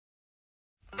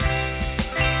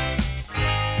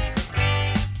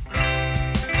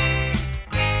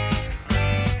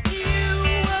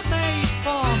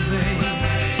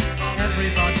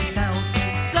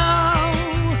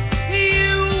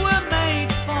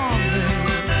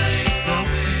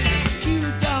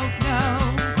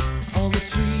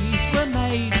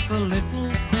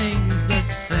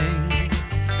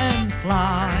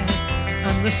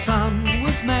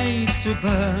to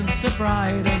burn so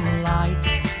bright and light.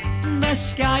 The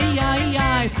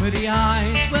sky, pretty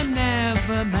eyes were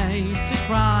never made to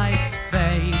cry.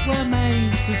 They were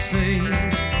made to see.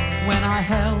 When I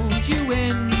held you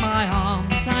in my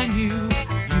arms, I knew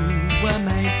you were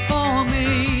made for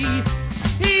me.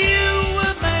 You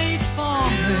were made for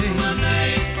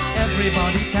me.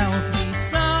 Everybody tells me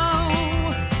so.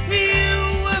 You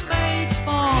were made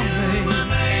for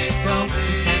me. Don't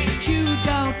pretend that you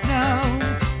don't know.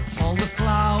 All the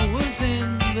flowers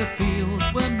in the fields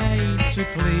were made to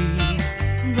please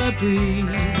the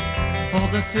bees. For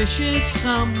the fishes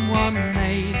someone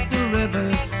made the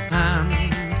rivers and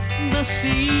the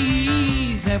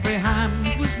seas. Every hand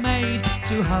was made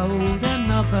to hold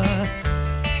another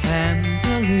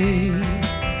tenderly.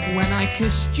 When I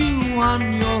kissed you on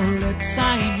your lips,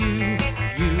 I knew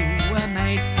you were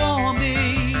made for me.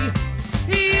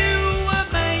 You were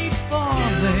made for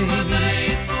me.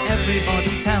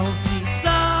 Everybody tells me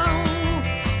so.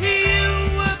 You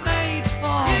were made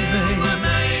for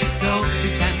me. Don't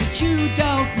pretend that you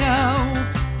don't know.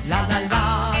 La la la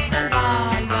la la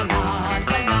la la la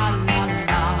la la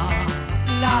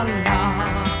la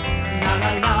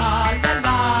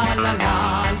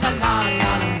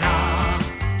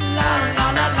la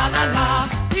la la la la.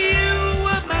 You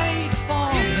were made for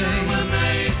me.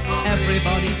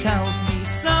 Everybody tells me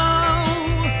so.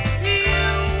 You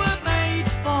were made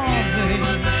for me.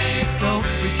 Don't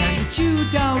pretend that you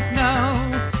don't know.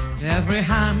 Every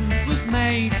hand was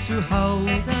made to hold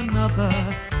another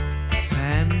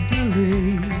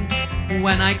tenderly.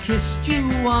 When I kissed you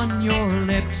on your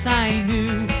lips, I knew